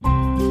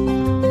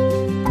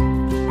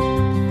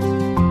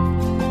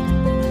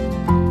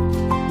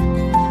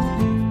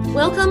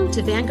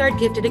Welcome to Vanguard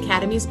Gifted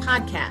Academy's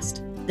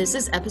podcast. This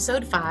is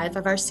episode 5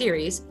 of our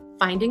series,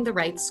 Finding the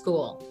Right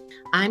School.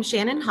 I'm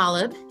Shannon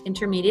Holub,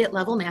 intermediate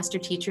level master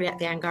teacher at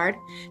Vanguard,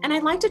 and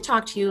I'd like to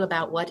talk to you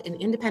about what an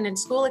independent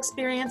school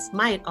experience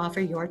might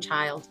offer your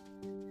child.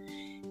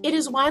 It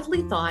is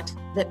widely thought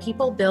that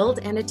people build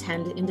and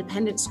attend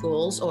independent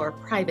schools or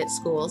private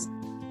schools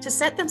to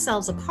set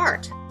themselves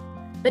apart.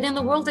 But in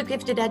the world of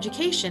gifted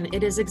education,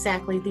 it is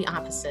exactly the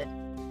opposite.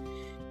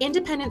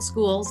 Independent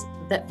schools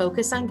that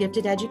focus on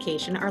gifted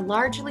education are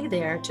largely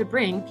there to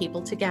bring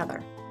people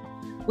together.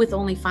 With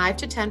only 5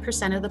 to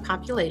 10% of the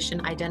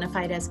population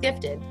identified as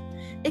gifted,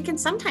 it can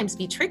sometimes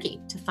be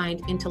tricky to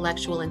find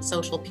intellectual and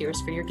social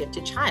peers for your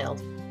gifted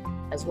child,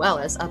 as well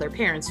as other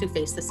parents who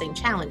face the same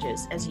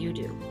challenges as you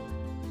do.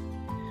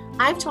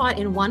 I've taught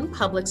in one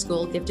public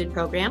school gifted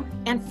program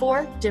and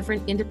 4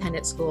 different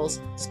independent schools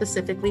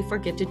specifically for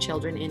gifted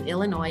children in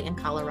Illinois and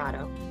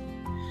Colorado.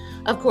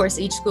 Of course,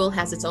 each school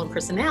has its own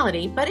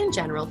personality, but in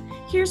general,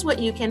 here's what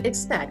you can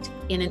expect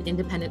in an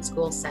independent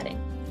school setting.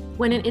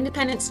 When an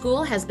independent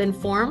school has been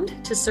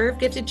formed to serve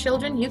gifted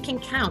children, you can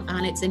count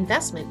on its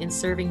investment in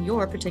serving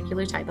your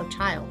particular type of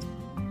child.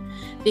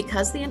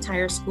 Because the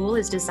entire school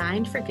is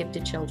designed for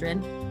gifted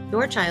children,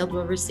 your child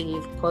will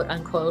receive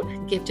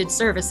quote-unquote gifted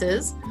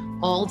services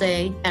all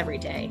day, every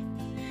day.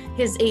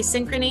 His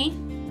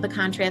asynchrony, the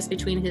contrast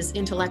between his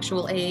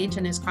intellectual age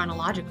and his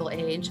chronological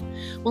age,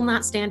 will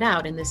not stand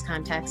out in this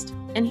context,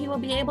 and he will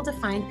be able to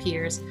find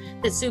peers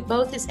that suit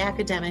both his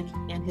academic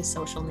and his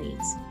social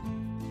needs.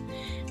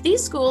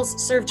 These schools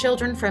serve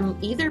children from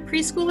either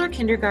preschool or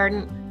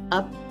kindergarten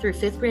up through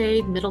 5th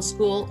grade, middle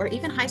school, or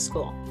even high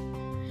school.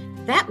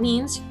 That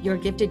means your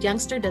gifted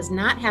youngster does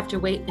not have to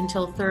wait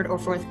until 3rd or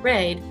 4th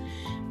grade,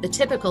 the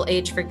typical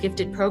age for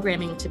gifted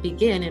programming to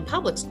begin in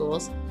public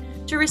schools,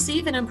 to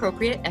receive an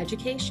appropriate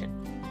education.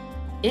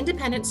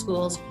 Independent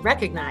schools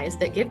recognize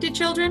that gifted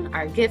children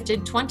are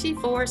gifted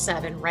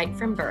 24/7 right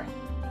from birth.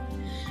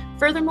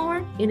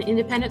 Furthermore, in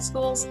independent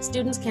schools,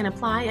 students can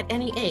apply at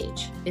any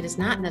age. It is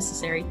not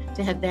necessary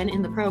to have been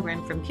in the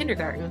program from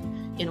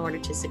kindergarten in order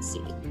to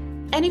succeed.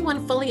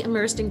 Anyone fully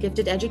immersed in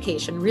gifted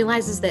education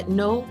realizes that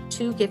no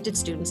 2 gifted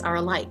students are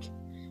alike,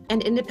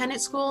 and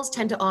independent schools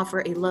tend to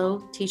offer a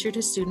low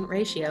teacher-to-student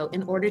ratio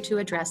in order to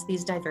address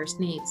these diverse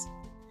needs.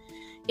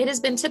 It has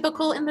been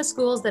typical in the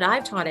schools that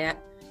I've taught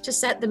at to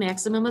set the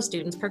maximum of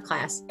students per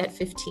class at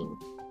 15.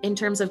 In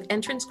terms of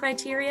entrance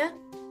criteria,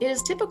 it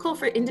is typical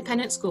for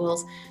independent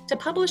schools to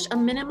publish a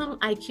minimum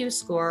IQ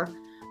score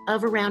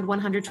of around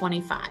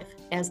 125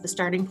 as the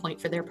starting point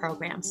for their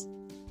programs.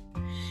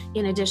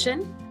 In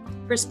addition,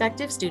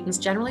 prospective students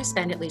generally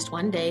spend at least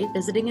 1 day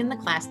visiting in the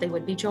class they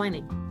would be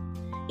joining.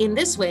 In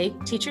this way,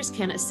 teachers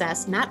can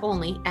assess not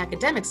only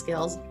academic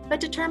skills, but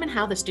determine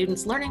how the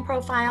student's learning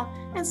profile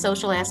and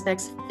social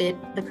aspects fit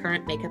the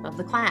current makeup of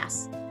the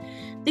class.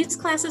 These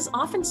classes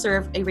often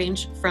serve a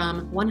range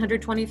from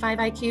 125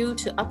 IQ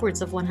to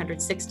upwards of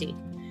 160.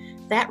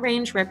 That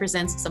range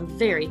represents some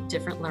very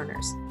different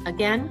learners.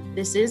 Again,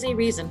 this is a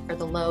reason for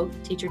the low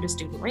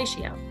teacher-to-student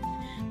ratio.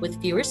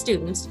 With fewer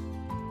students,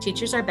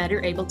 teachers are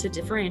better able to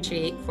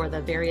differentiate for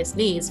the various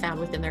needs found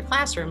within their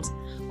classrooms,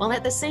 while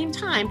at the same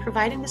time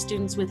providing the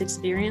students with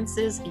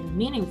experiences in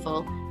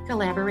meaningful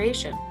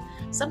collaboration,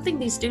 something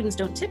these students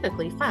don't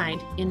typically find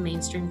in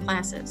mainstream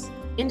classes.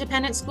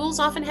 Independent schools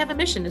often have a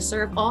mission to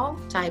serve all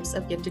types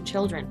of gifted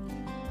children.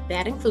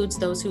 That includes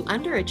those who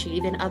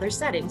underachieve in other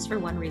settings for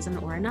one reason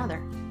or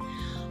another.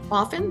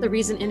 Often, the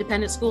reason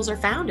independent schools are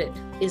founded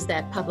is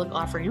that public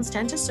offerings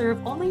tend to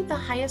serve only the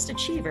highest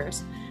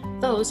achievers,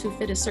 those who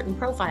fit a certain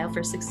profile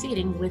for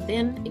succeeding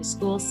within a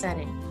school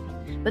setting.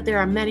 But there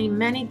are many,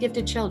 many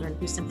gifted children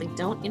who simply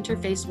don't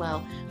interface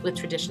well with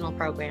traditional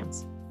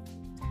programs.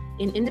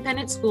 In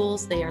independent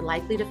schools, they are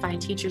likely to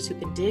find teachers who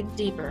can dig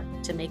deeper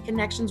to make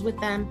connections with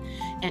them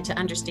and to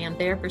understand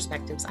their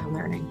perspectives on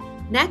learning.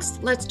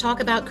 Next, let's talk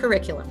about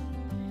curriculum.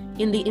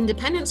 In the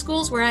independent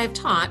schools where I have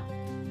taught,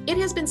 it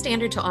has been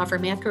standard to offer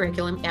math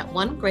curriculum at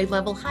 1 grade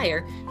level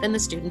higher than the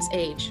student's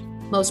age.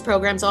 Most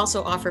programs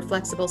also offer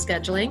flexible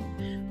scheduling,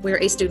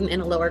 where a student in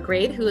a lower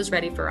grade who is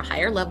ready for a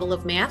higher level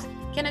of math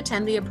can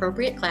attend the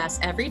appropriate class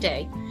every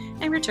day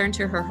and return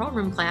to her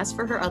homeroom class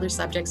for her other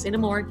subjects in a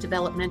more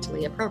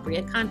developmentally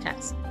appropriate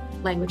context.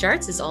 Language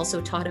arts is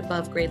also taught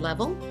above grade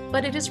level,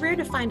 but it is rare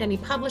to find any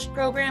published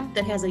program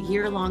that has a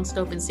year-long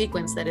scope and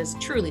sequence that is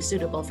truly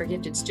suitable for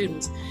gifted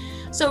students.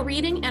 So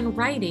reading and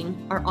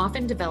writing are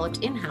often developed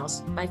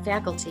in-house by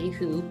faculty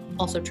who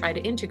also try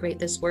to integrate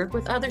this work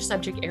with other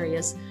subject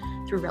areas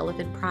through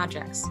relevant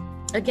projects.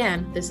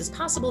 Again, this is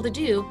possible to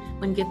do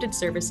when gifted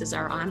services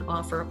are on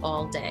offer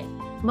all day.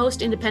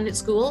 Most independent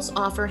schools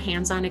offer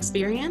hands-on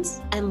experience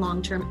and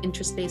long-term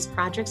interest-based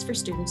projects for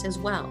students as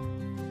well.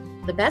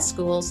 The best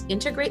schools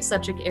integrate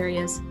subject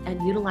areas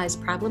and utilize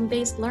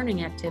problem-based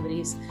learning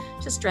activities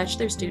to stretch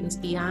their students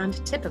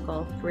beyond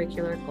typical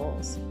curricular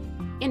goals.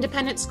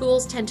 Independent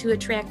schools tend to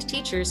attract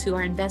teachers who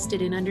are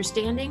invested in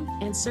understanding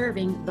and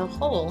serving the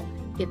whole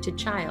gifted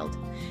child.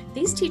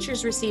 These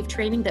teachers receive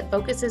training that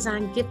focuses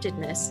on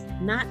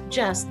giftedness, not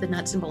just the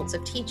nuts and bolts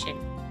of teaching.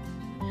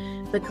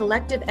 The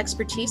collective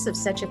expertise of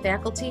such a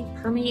faculty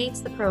permeates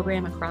the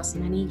program across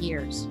many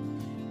years.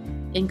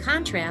 In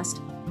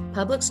contrast,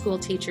 public school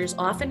teachers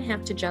often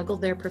have to juggle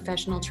their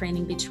professional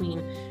training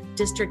between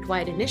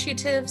district-wide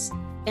initiatives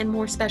and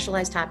more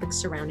specialized topics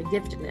surrounding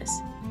giftedness.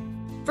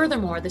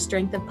 Furthermore, the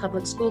strength of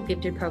public school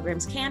gifted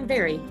programs can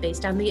vary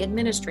based on the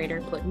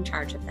administrator put in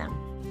charge of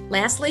them.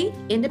 Lastly,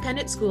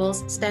 independent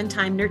schools spend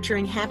time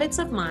nurturing habits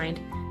of mind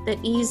that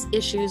ease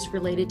issues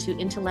related to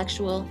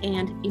intellectual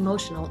and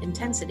emotional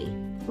intensity.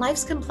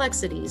 Life's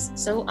complexities,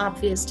 so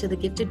obvious to the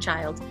gifted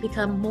child,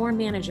 become more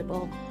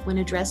manageable when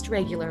addressed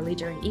regularly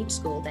during each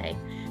school day,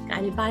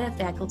 guided by a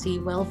faculty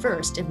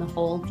well-versed in the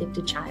whole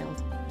gifted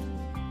child.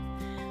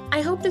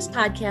 I hope this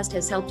podcast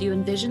has helped you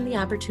envision the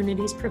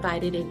opportunities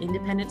provided in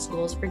independent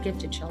schools for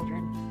gifted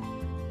children.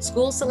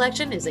 School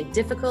selection is a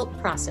difficult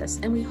process,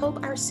 and we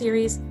hope our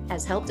series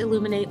has helped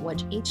illuminate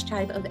what each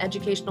type of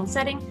educational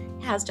setting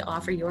has to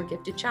offer your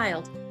gifted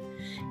child.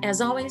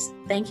 As always,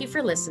 thank you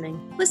for listening.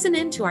 Listen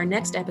in to our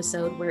next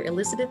episode where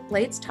Elizabeth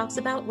Blades talks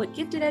about what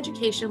gifted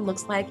education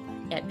looks like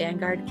at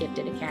Vanguard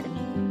Gifted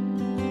Academy.